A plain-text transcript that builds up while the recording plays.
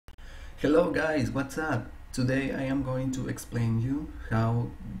Hello guys, what's up? Today I am going to explain you how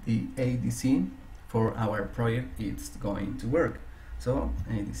the ADC for our project is going to work. So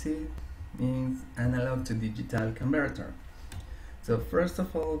ADC means analog to digital converter. So first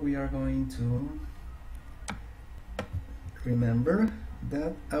of all we are going to remember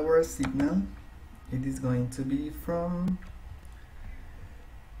that our signal it is going to be from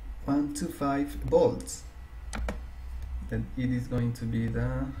 1 to 5 volts. That it is going to be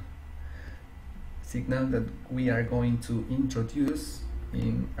the signal that we are going to introduce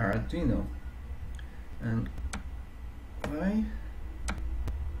in Arduino. And why?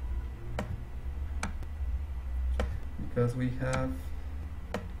 Because we have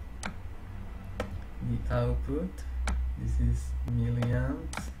the output, this is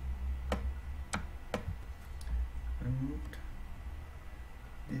milliamps, and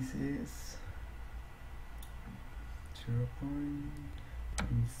this is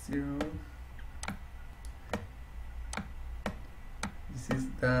 0.0. This is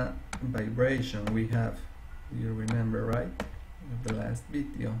the vibration we have. You remember, right? Of the last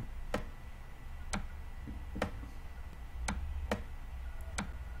video.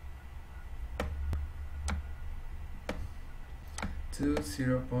 To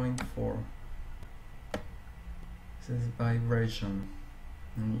 0.4. This is vibration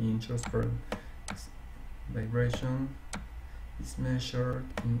in inches per vibration is measured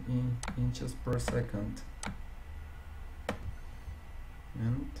in inches per second.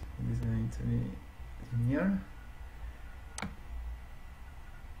 And it is going to be linear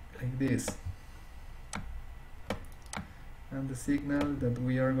like this, and the signal that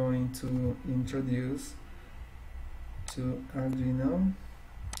we are going to introduce to Arduino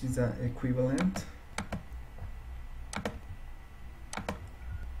is an equivalent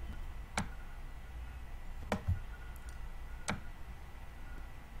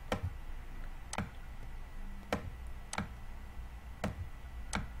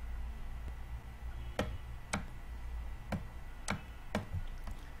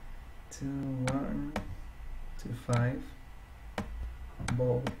to 1 to 5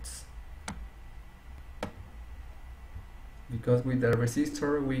 volts, because with the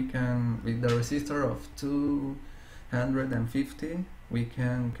resistor we can, with the resistor of 250 we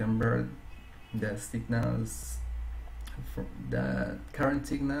can convert the signals from the current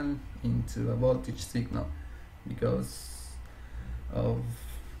signal into a voltage signal because of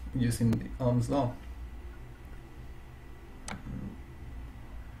using the Ohm's law.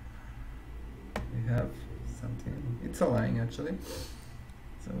 We have something, it's a line actually,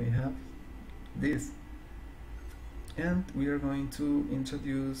 so we have this, and we are going to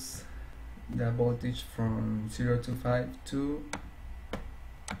introduce the voltage from 0 to 5 to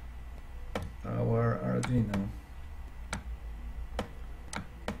our Arduino.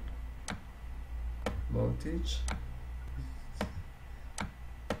 Voltage,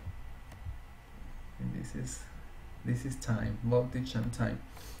 and this is time, voltage and time.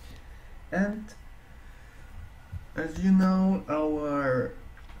 And as you know, our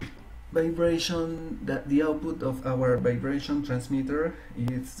vibration, that the output of our vibration transmitter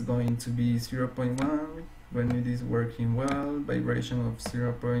is going to be 0.1 when it is working well, vibration of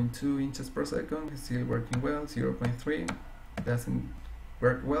 0.2 inches per second is still working well, 0.3 doesn't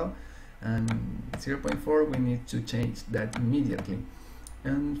work well, and 0.4 we need to change that immediately.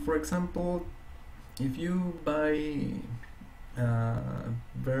 And for example, if you buy a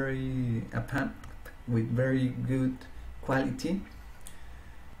pump with very good quality,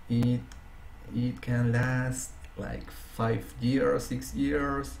 it can last like 5 years, 6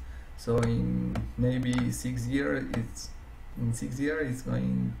 years. So in maybe 6 years, it's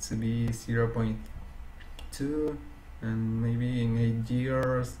going to be 0.2, and maybe in 8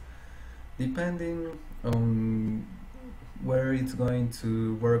 years, depending on where it's going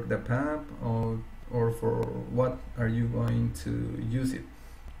to work the pump, or for what are you going to use it.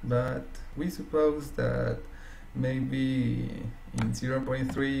 But we suppose that maybe in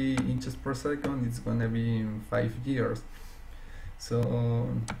 0.3 inches per second it's gonna be in 5 years. So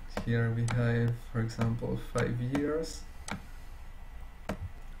here we have, for example, 5 years.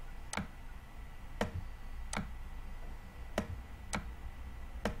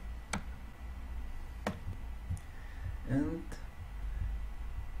 And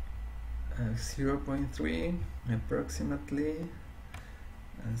 0.3 approximately,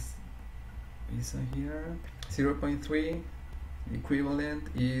 as we saw here, 0.3 equivalent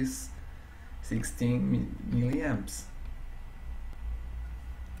is 16 milliamps.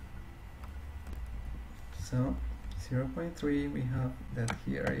 So 0.3 we have that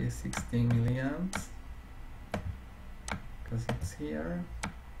here is 16 milliamps because it's here,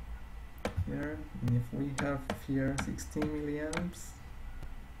 here, and if we have here 16 milliamps,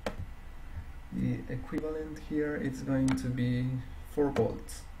 the equivalent here is going to be 4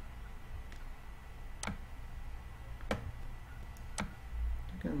 volts.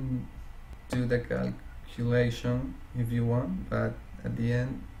 You can do the calculation if you want, but at the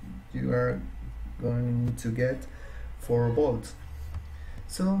end you are going to get 4 volts.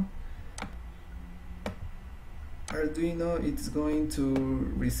 So Arduino it's going to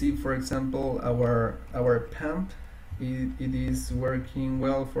receive, for example, our pump. It is working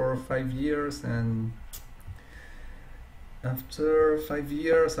well for 5 years, and after 5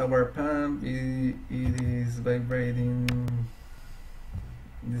 years our pump it is vibrating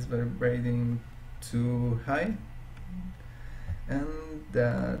too high, and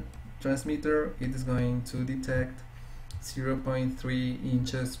the transmitter it is going to detect 0.3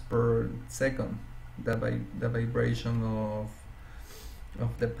 inches per second, the vibration of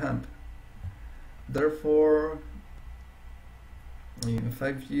the pump. Therefore, in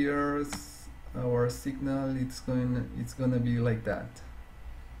 5 years our signal it's gonna be like that.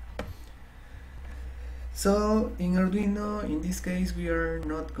 So in Arduino, in this case, we are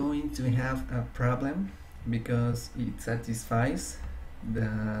not going to have a problem because it satisfies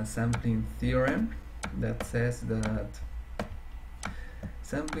the sampling theorem that says that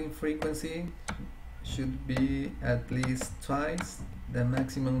sampling frequency should be at least twice the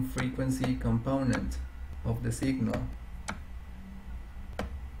maximum frequency component of the signal.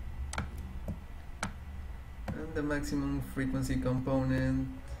 And the maximum frequency component,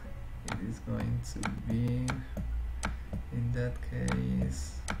 it is going to be, in that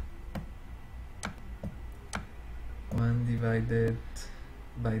case, 1 divided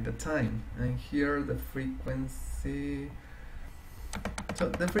by the time. And here the frequency, so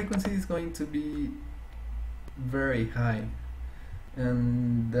the frequency is going to be very high,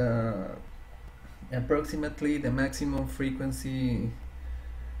 and approximately the maximum frequency,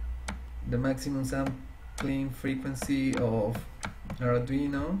 the maximum sampling frequency of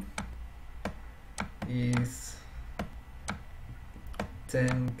Arduino is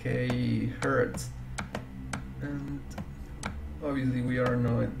 10k hertz, and obviously we are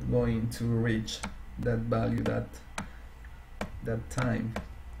not going to reach that value that time.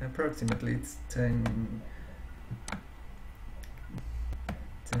 Approximately it's 10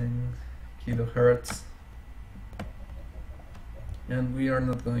 kilohertz, and we are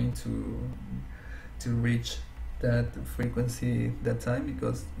not going to reach that frequency that time,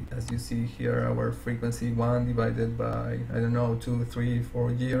 because as you see here, our frequency 1 divided by, I don't know, 2, 3,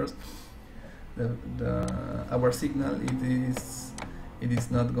 4 years, our signal it is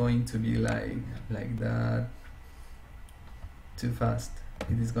not going to be like that too fast.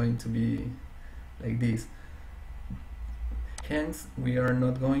 It is going to be like this. Hence we are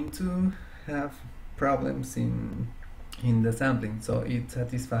not going to have problems in the sampling, so it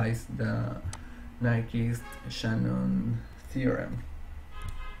satisfies the Nyquist-Shannon theorem,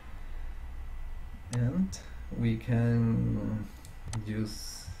 and we can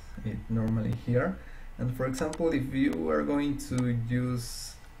use it normally here. And for example, if you are going to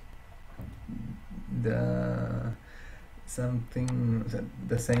use the same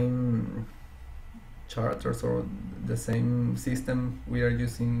charters or the same system we are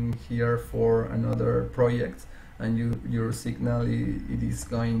using here for another project, and your signal it is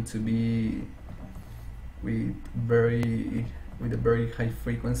going to be with a very high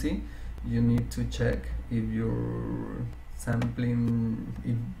frequency, you need to check if your sampling,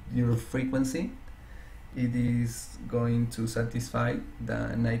 if your frequency it is going to satisfy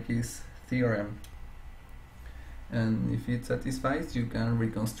the Nyquist theorem. And if it satisfies, you can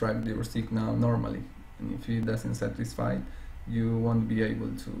reconstruct your signal normally, and if it doesn't satisfy, you won't be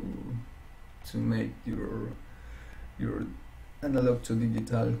able to make your analog to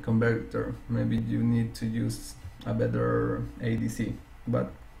digital converter. Maybe you need to use a better ADC,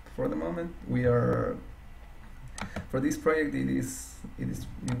 but for the moment for this project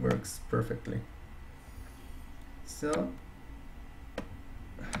it works perfectly. So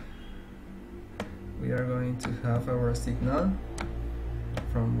we are going to have our signal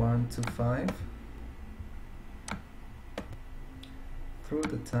from 1 to 5 through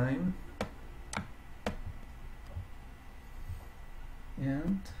the time,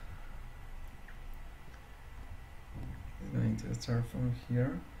 and it's going to start from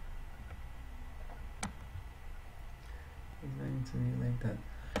here. It's going to be like that.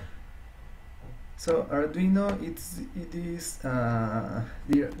 So Arduino, it is the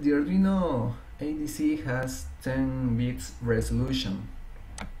Arduino ADC has 10 bits resolution.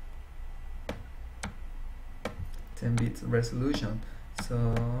 10 bits resolution.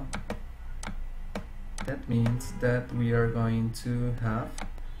 So That means that we are going to have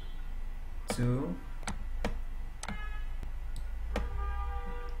to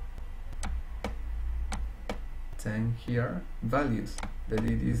then here values, that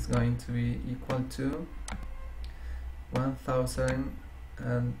it is going to be equal to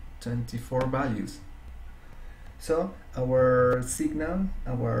 1024 values. So our signal,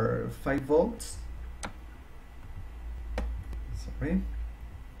 our 5 volts, sorry,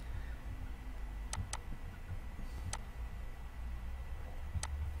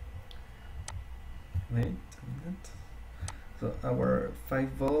 wait a minute. So our 5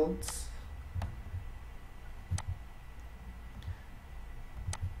 volts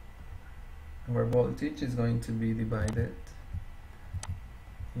our voltage is going to be divided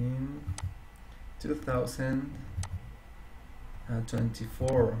in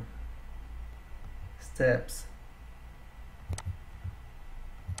 2024 steps.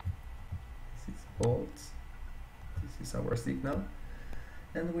 This is volts, this is our signal,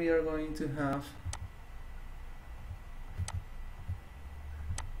 and we are going to have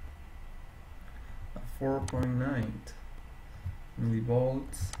a 4.9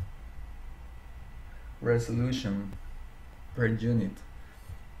 millivolts resolution per unit.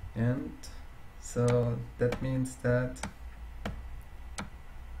 And so that means that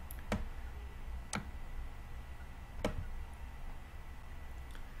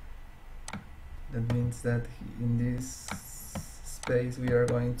in this space we are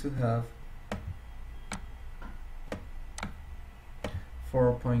going to have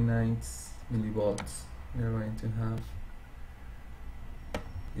 4.9 millivolts. We are going to have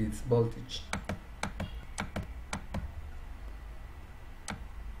its voltage.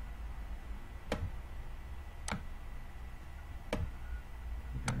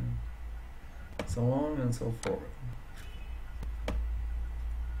 So on and so forth.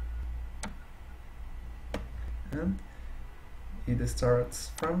 And it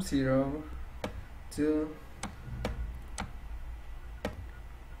starts from 0 to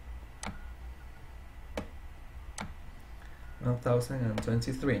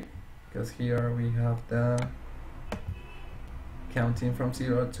 1023, because here we have the counting from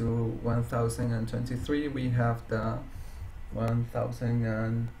 0 to 1023, we have the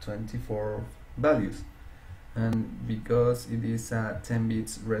 1024 values, and because it is a 10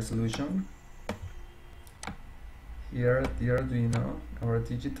 bits resolution, here the Arduino, our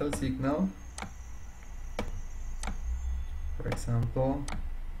digital signal, for example,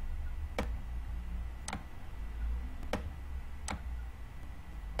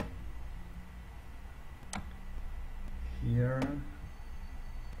 here,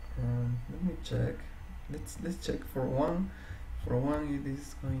 let me check, let's check for one it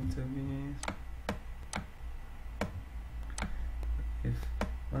is going to be, if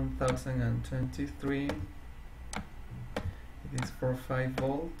 1023, it is for 5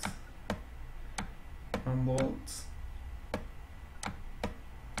 volts, 1 volts,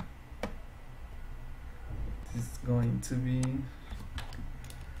 it is going to be,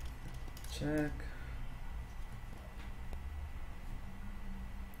 check,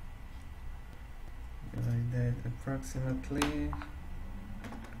 divided approximately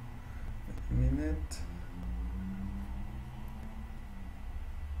a minute.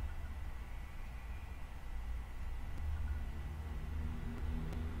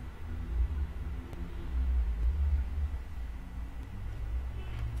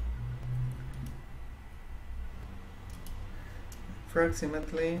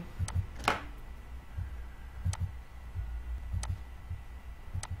 Approximately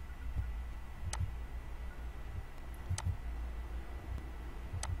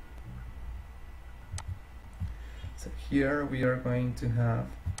so here we are going to have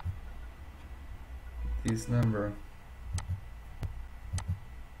this number,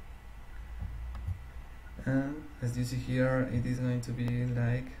 and as you see here it is going to be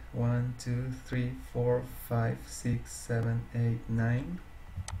like 1, 2, 3, 4, 5, 6, 7, 8, 9,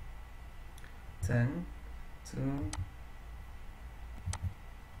 10, 2,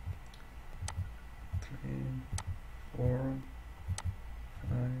 3, 4,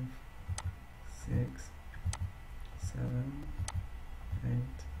 5, 6, 7, 8,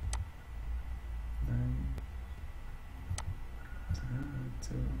 9, 10,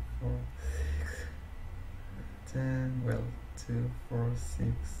 2, 4, 10, well, 2, 4,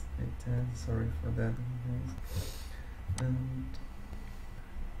 6, 8, 10, sorry for that. And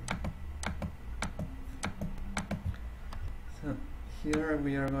so here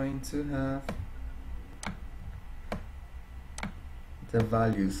we are going to have the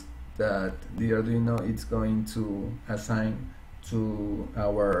values that the Arduino is going to assign to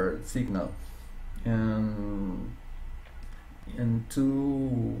our signal. and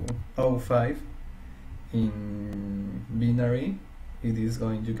 205 in binary. It is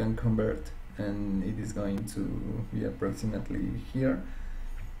going, you can convert, and it is going to be approximately here.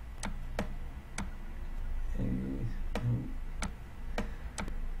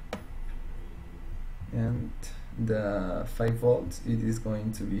 And the 5 volts, it is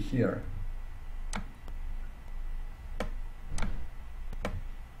going to be here.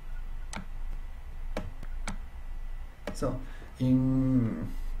 So in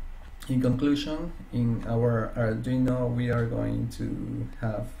conclusion, in our Arduino we are going to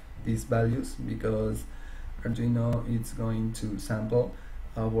have these values because Arduino is going to sample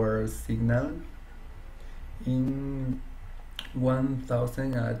our signal in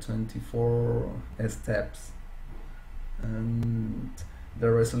 1024 steps, and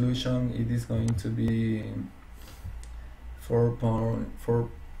the resolution, it is going to be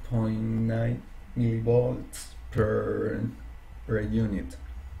 4.9 millivolts per unit.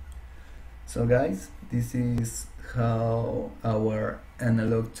 So guys, this is how our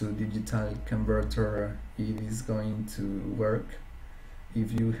analog to digital converter is going to work.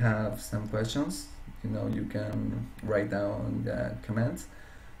 If you have some questions, you can write down the comments.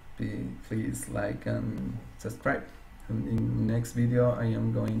 Please like and subscribe. And in the next video I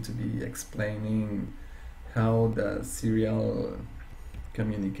am going to be explaining how the serial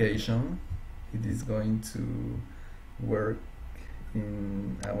communication, it is going to work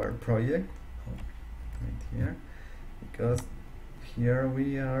in our project. Right here, because here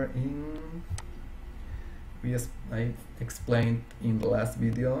we are in, I explained in the last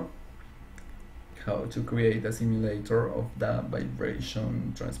video how to create a simulator of the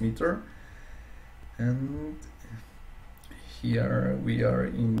vibration transmitter, and here we are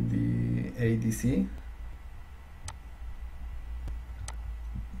in the ADC.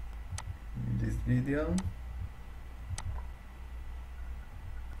 In this video,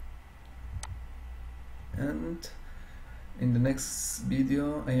 and in the next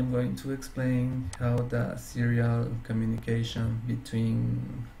video I am going to explain how the serial communication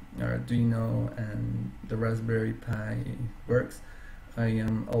between Arduino and the Raspberry Pi works. I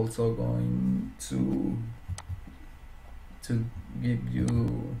am also going to give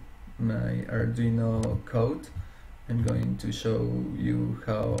you my Arduino code. I'm going to show you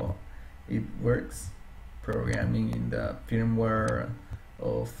how it works, programming in the firmware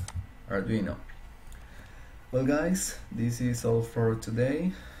of Arduino. Well guys, this is all for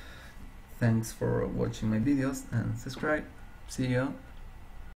today. Thanks for watching my videos and subscribe. See you.